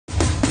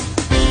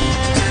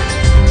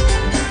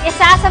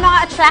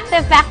mga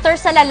attractive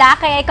factors sa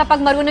lalaki ay kapag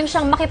marunong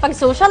siyang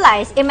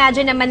makipag-socialize.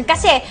 Imagine naman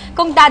kasi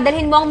kung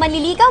dadalhin mo ang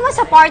manliligaw mo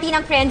sa party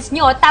ng friends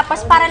nyo,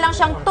 tapos para lang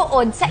siyang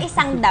tuod sa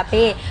isang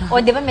dapi. O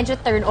di ba medyo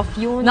turn off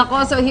yun?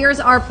 Nako, so here's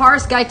our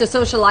Pars Guide to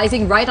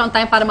Socializing right on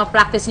time para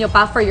ma-practice nyo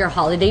pa for your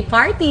holiday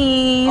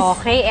parties.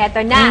 Okay, eto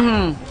na.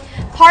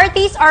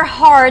 Parties are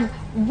hard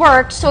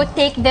work, so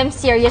take them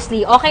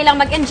seriously. Okay lang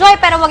mag-enjoy,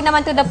 pero wag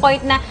naman to the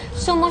point na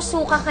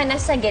sumusuka ka na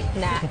sa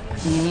gitna.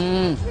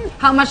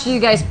 How much do you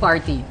guys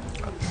party?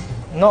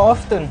 No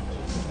often.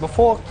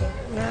 Before,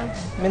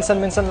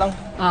 minsan-minsan lang.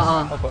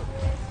 Opo.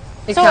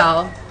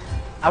 Ikaw?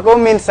 Ako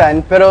minsan,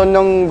 pero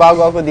nung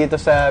bago ako dito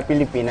sa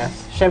Pilipinas,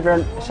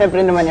 syempre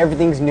naman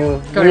everything's new.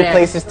 New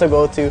places to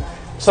go to.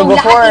 So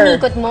before, lahat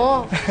inikot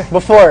mo.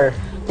 Before.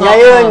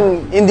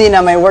 Ngayon, hindi na,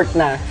 may work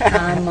na.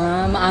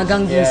 Tama,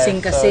 maagang gising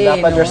kasi. So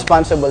dapat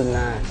responsible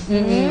na.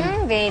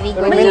 Very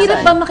good. Mahirap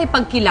ba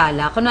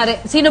makipagkilala?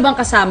 Kunwari, sino bang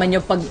kasama nyo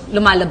pag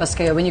lumalabas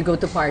kayo when you go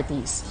to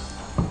parties?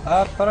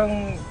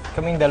 Parang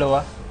kaming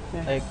dalawa.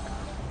 Like,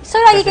 So,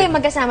 lagi kayo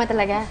magkasama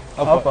talaga?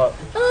 Opo.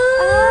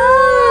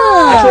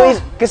 Actually,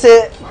 kasi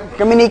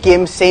kami ni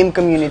Kim, same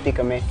community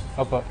kami.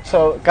 Opo.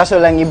 So, kaso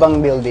lang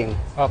ibang building.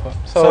 Opo.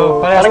 So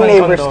parehas parang ng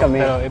neighbors condo, kami.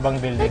 pero ibang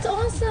building. That's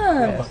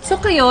awesome.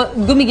 So kayo,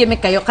 gumigimik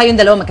kayo, kayong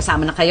dalawa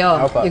magkasama na kayo.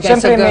 Opo. You guys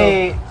Siyempre will go. may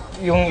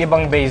yung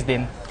ibang base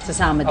din.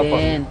 Sasama Opo.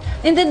 din.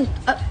 And then,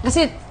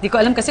 kasi, di ko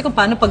alam kasi kung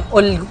paano pag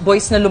all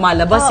boys na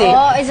lumalabas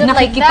Oo, is it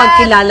like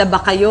nakikipagkilala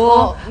ba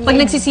kayo? Pag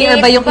may nagsi-CR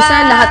ba date yung isa,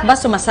 ba? lahat ba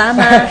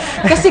sumasama?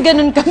 Kasi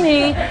ganun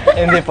kami.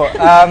 Hindi po.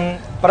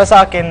 Para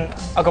sa akin,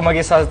 ako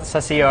mag-isa sa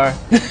CR.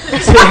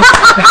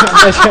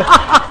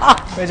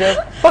 medyo,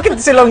 bakit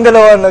silang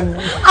dalawa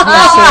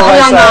nag-suway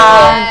sa...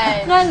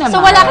 So,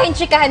 wala kayong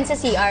chikahan sa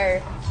CR?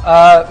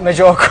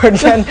 Medyo awkward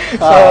yan.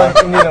 So,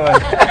 hindi naman.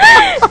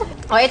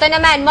 O, ito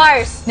naman,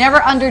 Mars.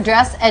 Never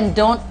underdress and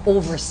don't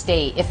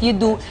overstay. If you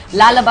do,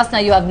 lalabas na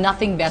you have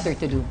nothing better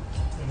to do.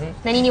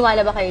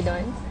 Naniniwala ba kayo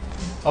doon?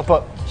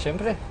 Opo,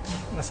 syempre.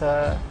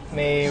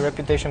 May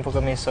reputation po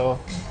kami,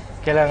 so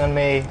kailangan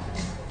may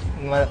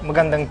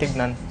magandang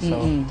tignan. So,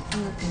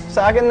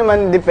 Sa akin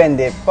naman,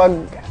 depende. Pag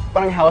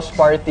parang house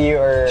party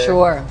or...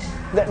 Sure.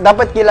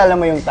 Dapat kilala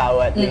mo yung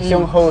tao at least,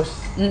 yung host.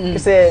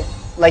 Kasi,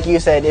 like you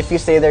said, if you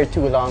stay there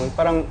too long,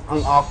 parang ang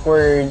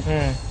awkward.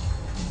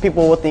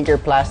 People will think you're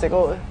plastic.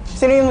 Oh,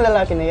 sino yung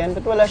lalaki na yan?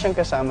 Ba't wala siyang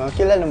kasama?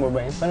 Kilala mo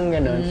ba yun? Parang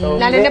ganun. So,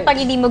 Lalo na pag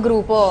hindi mo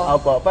grupo.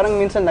 Opo, parang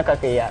minsan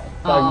nakakaya.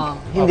 Pag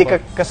hindi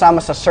ka kasama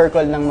sa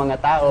circle ng mga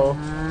tao.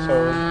 So,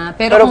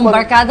 Pero kung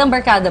pag-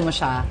 barkadang-barkada mo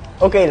siya,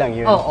 okay lang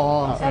yun.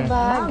 oo.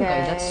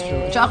 Sabagay. That's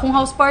true. Tsaka kung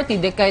house party,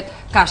 di kahit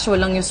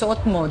casual lang yung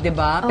suot mo, di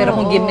ba? Pero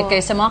kung gimmick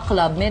kayo sa mga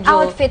club, medyo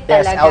Outfit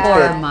Yes, talaga. outfit.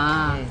 forma.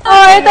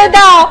 Oh, ito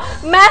daw.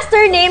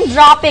 Master name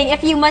dropping.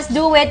 If you must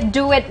do it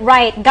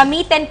right.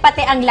 Gamitin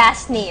pati ang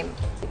last name.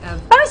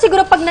 Parang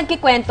siguro pag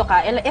nagkikwento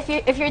ka,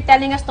 if you're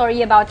telling a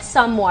story about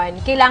someone,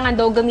 kailangan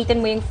daw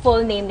gamitin mo yung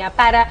full name niya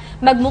para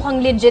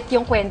magmukhang legit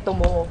yung kwento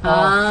mo.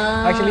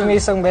 actually, may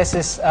isang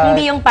beses,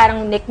 Hindi yung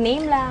parang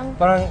nickname lang.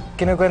 parang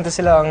kinukwento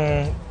sila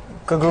ang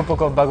kagrupo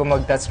ko bago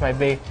mag-That's My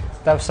Bay.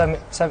 Tapos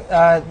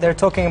they're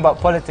talking about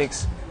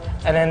politics.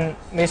 And then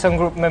may isang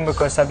group member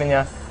ko, sabi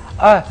niya,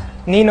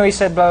 Ninoy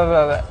said blah,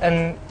 blah, blah.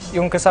 And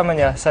yung kasama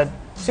niya said,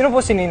 sino po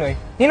si Ninoy?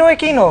 Ninoy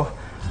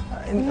Aquino.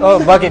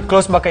 Oh, bakit?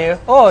 Close ba kayo?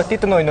 Oh,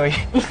 Tito Noy Noy.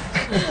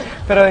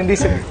 Pero hindi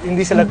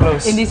sila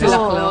close. Hindi sila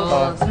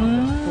close.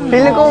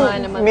 Feeling ko,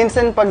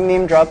 minsan pag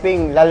name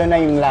dropping, lalo na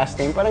yung last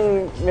name,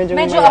 parang medyo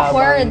mayabang.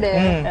 awkward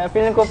eh.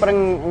 Feeling ko parang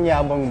ang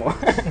yabang mo.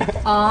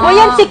 O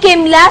yan si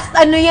Kim last,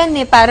 ano yan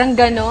eh, parang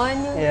ganon.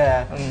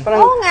 Yeah.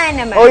 Parang, Oo nga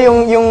naman. oh,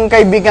 yung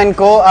kaibigan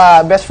ko,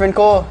 best friend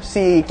ko,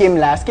 si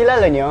Kim Last,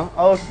 kilala nyo?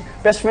 Oh,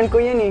 best friend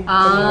ko yun eh.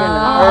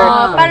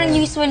 Parang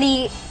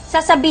usually,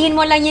 sasabihin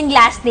mo lang yung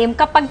last name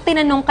kapag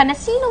tinanong ka na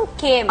sinong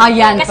Kim.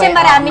 Ayan, Kasi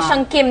marami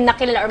siyang Kim na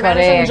kilala or marami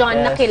siyang Correct, John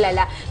na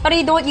kilala. Pero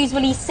you don't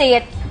usually say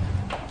it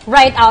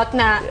right out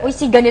na, uy,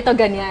 si ganito,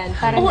 ganyan.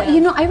 Parang Oh,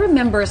 you know, I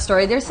remember a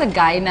story. There's a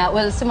guy na,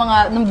 well, sa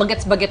mga, nung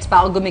bagets-bagets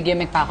pa ako,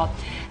 gumigimik pa ako.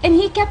 And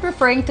he kept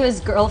referring to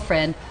his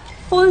girlfriend,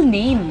 full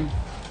name.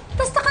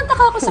 Tapos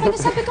nakantaka ako sa kanya,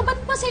 sabi ko,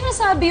 ba't mo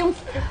sinasabi yung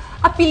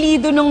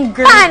apelido ng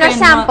girlfriend paano mo?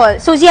 sample?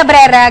 Suzy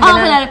Abrera, Ah,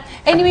 ganun.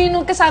 anyway,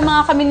 nung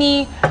kasama nga kami ni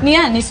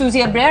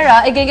Suzy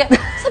Abrera,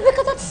 sabi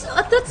ko, that's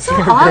so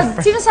odd.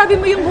 Sinasabi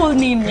mo yung whole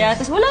name niya,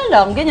 tapos wala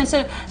lang, ganyan. So,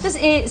 tapos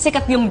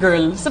sikat yung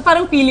girl. So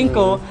parang feeling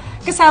ko,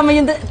 kasama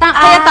yung,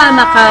 kaya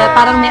tama ka,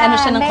 parang may ano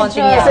siya ng medyo.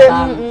 konting Kasi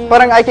yabang.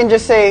 parang I can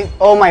just say,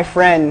 oh, my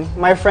friend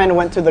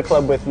went to the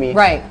club with me.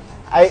 Right.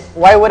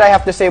 Why would I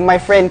have to say my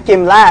friend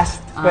Kim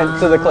Last went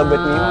to the club with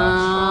me?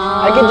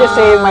 I can just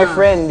say my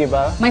friend, di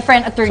ba? My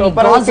friend attorney So,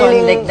 parang Gozon,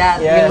 feeling- like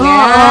that. Yeah.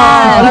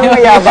 Ganyan. Parang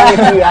mayabang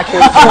if you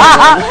actually say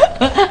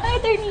Hi,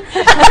 attorney.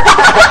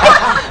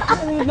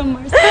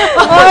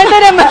 Oh, ito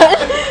naman.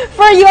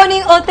 For you, ano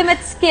yung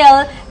ultimate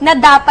skill na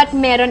dapat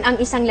meron ang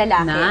isang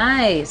lalaki?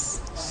 Nice.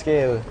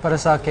 skill. Para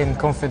sa akin,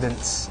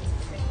 confidence.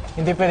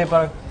 Hindi pwede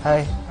parang,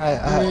 hi,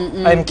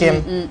 I'm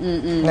Kim.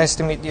 Nice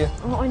to meet you.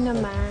 Oo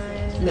naman.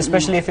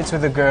 Especially if it's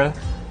with a girl,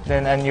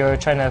 then and you're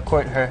trying to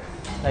court her.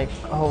 Like,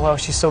 oh wow,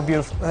 she's so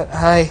beautiful.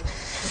 Hi.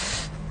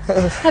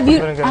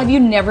 Have you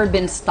never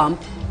been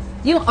stumped?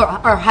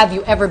 Or have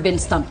you ever been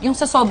stumped? Yung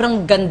sa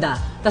sobrang ganda,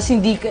 tas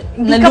hindi ka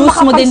na-lose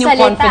mo din yung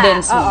makapagsalita.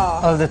 confidence mo.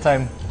 All the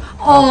time.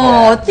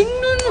 Oh,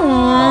 tingnan mo.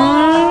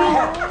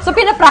 So,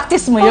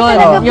 pinapractice mo yun,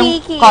 talaga, yung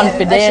Vicky.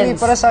 confidence. Actually,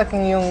 para sa akin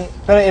yung,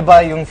 pero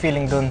iba yung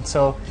feeling dun.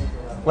 So,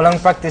 walang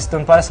practice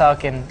dun para sa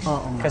akin.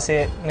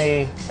 Kasi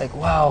may, like,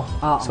 wow,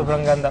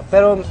 sobrang ganda.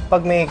 Pero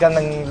pag may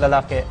gandang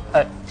lalaki,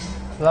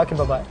 lalaki,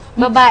 babae?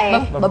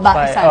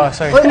 Babae. sana. Oh,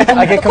 sorry.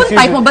 I get Kung confused.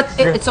 type mo, but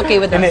it's okay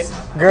with Hindi, us.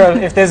 girl,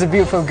 if there's a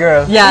beautiful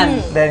girl,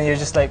 Yan. then you're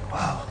just like,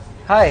 wow,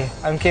 hi,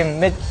 I'm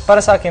Kim.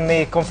 Para sa akin,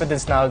 may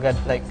confidence na agad.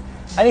 Like,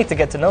 I need to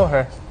get to know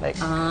her. Like,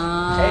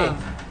 hey.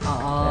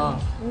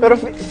 Pero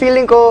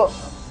feeling ko,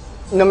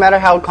 no matter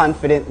how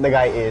confident the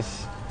guy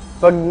is,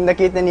 pag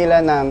nakita nila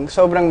ng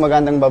sobrang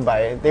magandang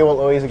babae, they will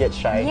always get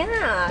shy.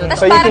 Yeah. Tapos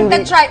So you parang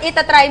can be-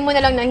 itatry mo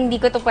na lang na hindi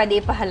ko to pwede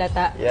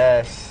ipahalata.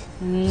 Yes.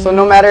 So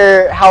no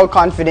matter how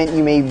confident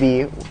you may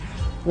be,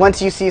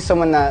 once you see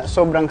someone na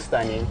sobrang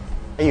stunning,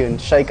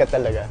 ayun, shy ka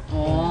talaga.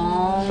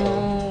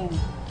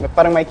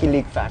 Parang may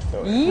kilig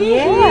factor.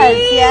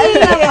 Yes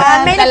naman.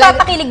 May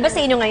nagpapakilig ba sa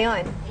inyo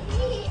ngayon?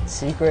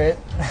 Secret.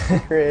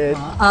 Secret.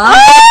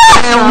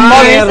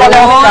 Meron.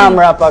 Off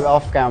camera, pag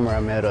off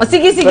camera, meron. Oh,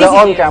 sige. Pero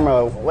on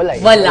camera, wala.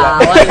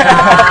 Wala.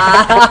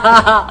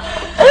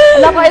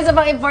 Alam ko, isa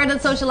pang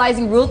important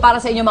socializing rule para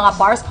sa inyong mga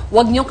pars,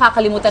 huwag niyong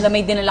kakalimutan na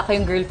may dinala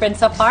kayong girlfriend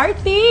sa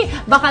party.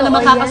 Baka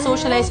naman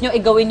kakasocialize niyo,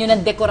 igawin niyo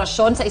ng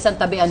dekorasyon sa isang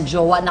tabi ang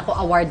jowa. Naku,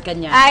 award ka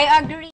niya. I agree.